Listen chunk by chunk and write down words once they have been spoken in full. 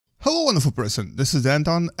Hello wonderful person, this is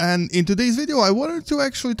Anton, and in today's video I wanted to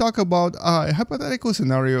actually talk about a hypothetical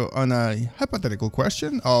scenario on a hypothetical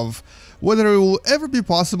question of whether it will ever be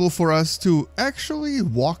possible for us to actually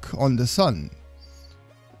walk on the sun.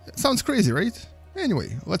 It sounds crazy, right?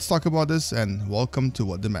 Anyway, let's talk about this and welcome to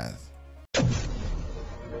What the Math.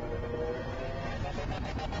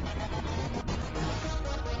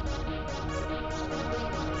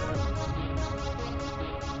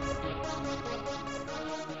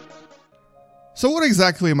 So what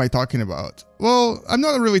exactly am I talking about? Well, I'm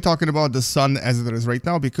not really talking about the sun as it is right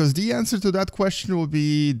now, because the answer to that question will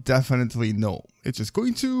be definitely no. It's just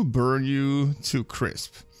going to burn you to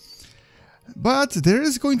crisp. But there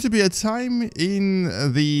is going to be a time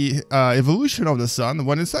in the evolution of the sun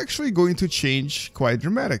when it's actually going to change quite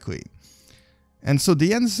dramatically. And so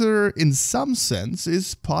the answer in some sense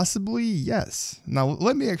is possibly yes. Now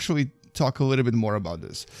let me actually talk a little bit more about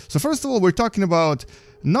this. So first of all, we're talking about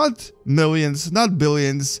not millions, not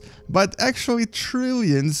billions, but actually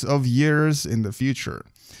trillions of years in the future.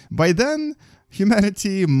 By then,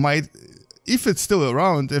 humanity might, if it's still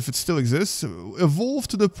around, if it still exists, evolve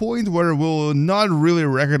to the point where we'll not really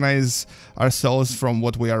recognize ourselves from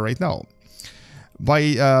what we are right now. By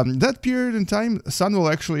that period in time, the sun will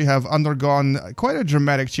actually have undergone quite a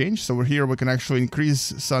dramatic change. So here we can actually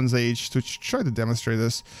increase sun's age to try to demonstrate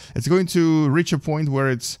this. It's going to reach a point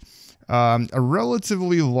where it's a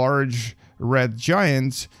relatively large red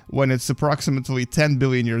giant when it's approximately 10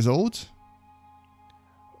 billion years old,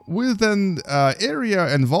 with an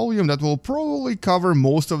area and volume that will probably cover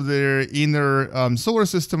most of their inner solar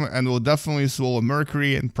system and will definitely swallow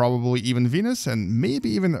Mercury and probably even Venus and maybe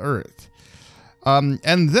even Earth.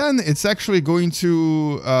 And then it's actually going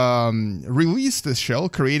to release this shell,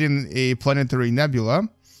 creating a planetary nebula.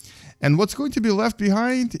 And what's going to be left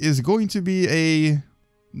behind is going to be a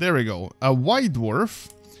white dwarf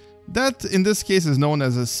that in this case is known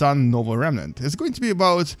as a sun nova remnant. It's going to be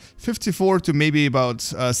about 54 to maybe about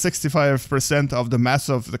 65% of the mass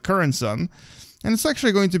of the current sun. And it's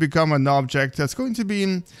actually going to become an object that's going to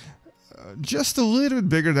be just a little bit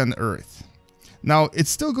bigger than Earth. Now, it's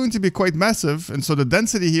still going to be quite massive, and so the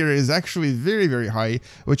density here is actually very, very high,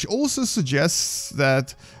 which also suggests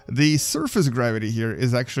that the surface gravity here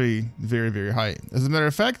is actually very, very high. As a matter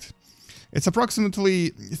of fact, it's approximately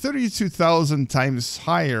 32,000 times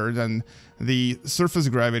higher than the surface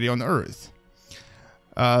gravity on Earth.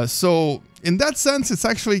 So, in that sense, it's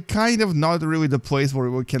actually kind of not really the place where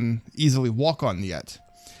we can easily walk on yet.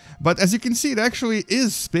 But as you can see, it actually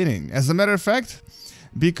is spinning. As a matter of fact,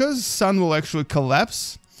 because sun will actually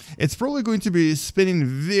collapse, it's probably going to be spinning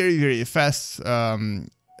very, very fast in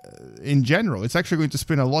general. It's actually going to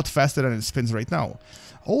spin a lot faster than it spins right now.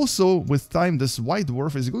 Also, with time, this white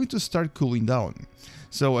dwarf is going to start cooling down.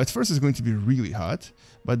 So at first it's going to be really hot,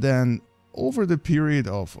 but then over the period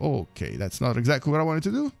of, okay, that's not exactly what I wanted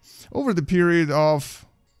to do. Over the period of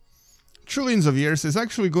trillions of years, it's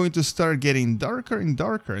actually going to start getting darker and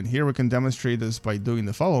darker, and here we can demonstrate this by doing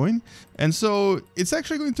the following. And so it's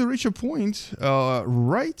actually going to reach a point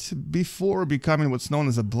right before becoming what's known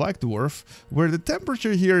as a black dwarf, where the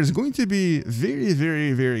temperature here is going to be very,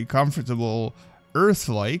 very, very comfortable,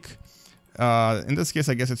 Earth-like. In this case,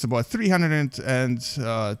 I guess it's about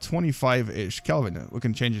 325-ish Kelvin. We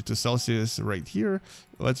can change it to Celsius right here.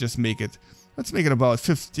 Let's make it about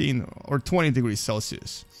 15 or 20 degrees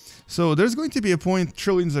Celsius. So there's going to be a point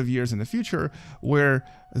trillions of years in the future where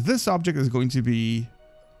this object is going to be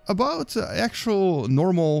about actual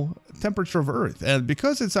normal temperature of Earth. And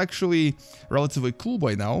because it's actually relatively cool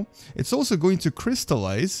by now, it's also going to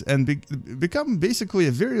crystallize and become basically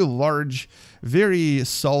a very large, very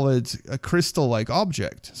solid crystal-like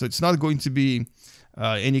object. So it's not going to be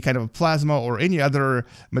any kind of plasma or any other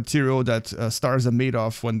material that stars are made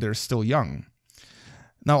of when they're still young.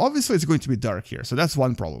 Now, obviously, it's going to be dark here, so that's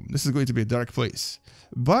one problem. This is going to be a dark place.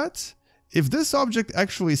 But if this object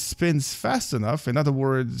actually spins fast enough, in other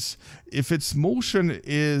words, if its motion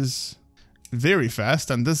is very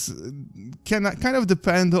fast, and this can kind of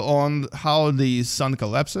depend on how the sun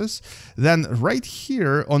collapses, then right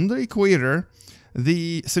here on the equator,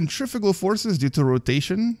 the centrifugal forces due to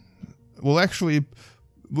rotation will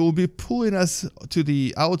be pulling us to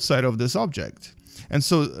the outside of this object. And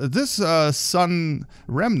so this sun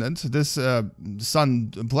remnant, this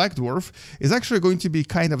sun black dwarf, is actually going to be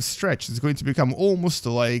kind of stretched. It's going to become almost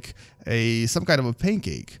like some kind of a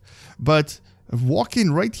pancake. But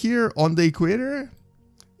walking right here on the equator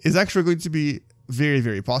is actually going to be very,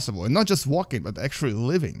 very possible. And not just walking, but actually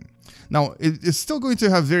living. Now, it's still going to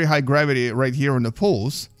have very high gravity right here on the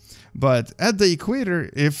poles. But at the equator,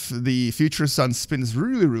 if the future sun spins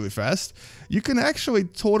really, really fast, you can actually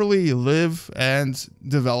totally live and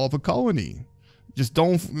develop a colony. Just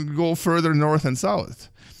don't go further north and south.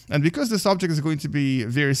 And because this object is going to be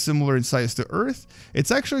very similar in size to Earth,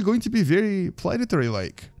 it's actually going to be very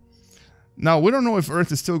planetary-like. Now, we don't know if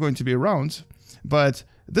Earth is still going to be around, but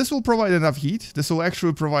this will provide enough heat. This will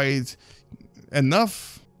actually provide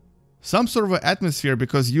some sort of an atmosphere,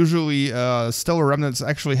 because usually stellar remnants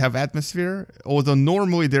actually have atmosphere, although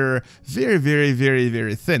normally they're very, very, very,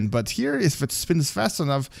 very thin. But here, if it spins fast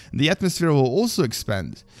enough, the atmosphere will also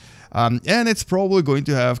expand. And it's probably going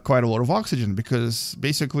to have quite a lot of oxygen, because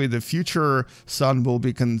basically the future sun will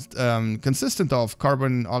be consistent of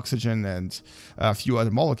carbon, oxygen, and a few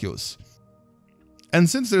other molecules. And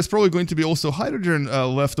since there's probably going to be also hydrogen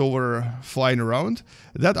left over flying around,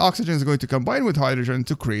 that oxygen is going to combine with hydrogen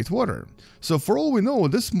to create water. So for all we know,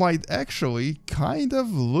 this might actually kind of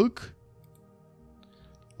look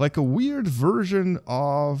like a weird version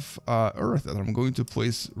of Earth that I'm going to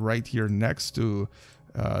place right here next to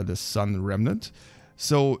the sun remnant.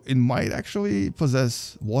 So it might actually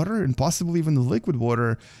possess water, and possibly even liquid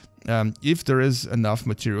water, if there is enough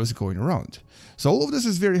materials going around. So all of this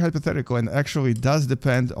is very hypothetical, and actually does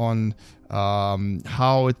depend on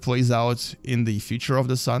how it plays out in the future of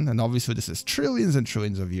the sun. And obviously this is trillions and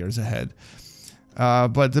trillions of years ahead.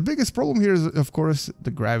 But the biggest problem here is, of course, the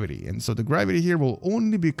gravity. And so the gravity here will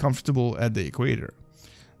only be comfortable at the equator.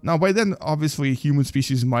 Now, by then, obviously, human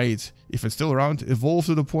species might, if it's still around, evolve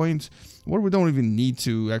to the point where we don't even need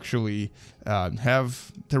to actually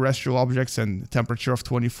have terrestrial objects and temperature of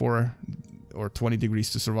 24 or 20 degrees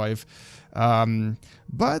to survive.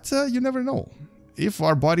 But you never know. If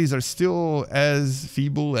our bodies are still as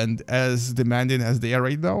feeble and as demanding as they are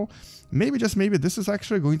right now, maybe, just maybe, this is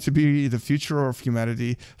actually going to be the future of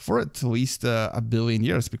humanity for at least a billion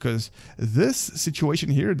years, because this situation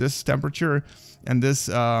here, this temperature and this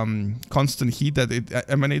constant heat that it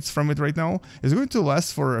emanates from it right now, is going to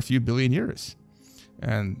last for a few billion years.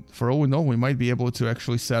 And for all we know, we might be able to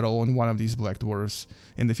actually settle on one of these black dwarfs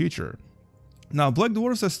in the future. Now, black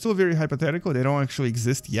dwarfs are still very hypothetical. They don't actually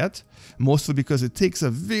exist yet, mostly because it takes a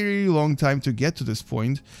very long time to get to this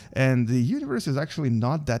point, and the universe is actually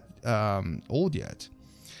not that old yet.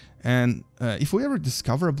 And if we ever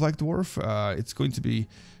discover a black dwarf, it's going to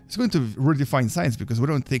redefine science, because we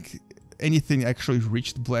don't think anything actually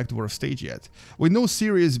reached black dwarf stage yet. We know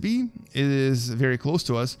Sirius B is very close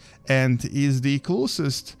to us and is the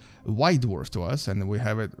closest white dwarf to us, and we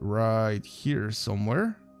have it right here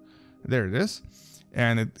somewhere. There it is.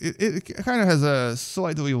 And it kind of has a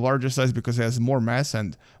slightly larger size because it has more mass,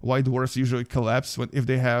 and white dwarfs usually collapse if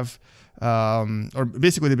they have, or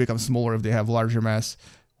basically they become smaller if they have larger mass.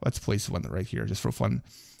 Let's place one right here just for fun.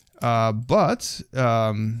 But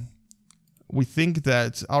we think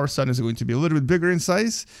that our sun is going to be a little bit bigger in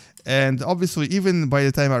size, and obviously even by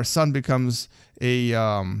the time our sun becomes a,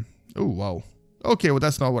 oh wow, okay, well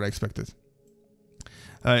that's not what I expected.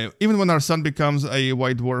 Even when our sun becomes a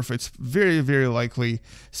white dwarf, it's very, very likely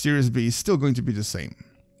Sirius B is still going to be the same.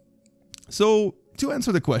 So, to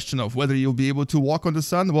answer the question of whether you'll be able to walk on the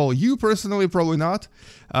sun, well, you personally probably not.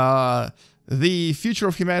 The future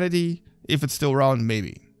of humanity, if it's still around,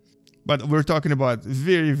 maybe. But we're talking about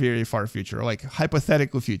very, very far future, like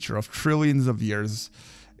hypothetical future of trillions of years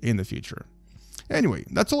in the future. Anyway,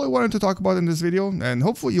 that's all I wanted to talk about in this video, and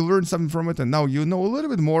hopefully you learned something from it, and now you know a little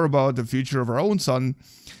bit more about the future of our own sun,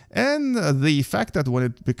 and the fact that when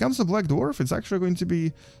it becomes a black dwarf, it's actually going to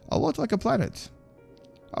be a lot like a planet.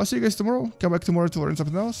 I'll see you guys tomorrow. Come back tomorrow to learn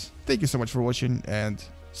something else. Thank you so much for watching, and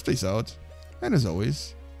space out. And as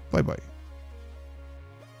always, bye-bye.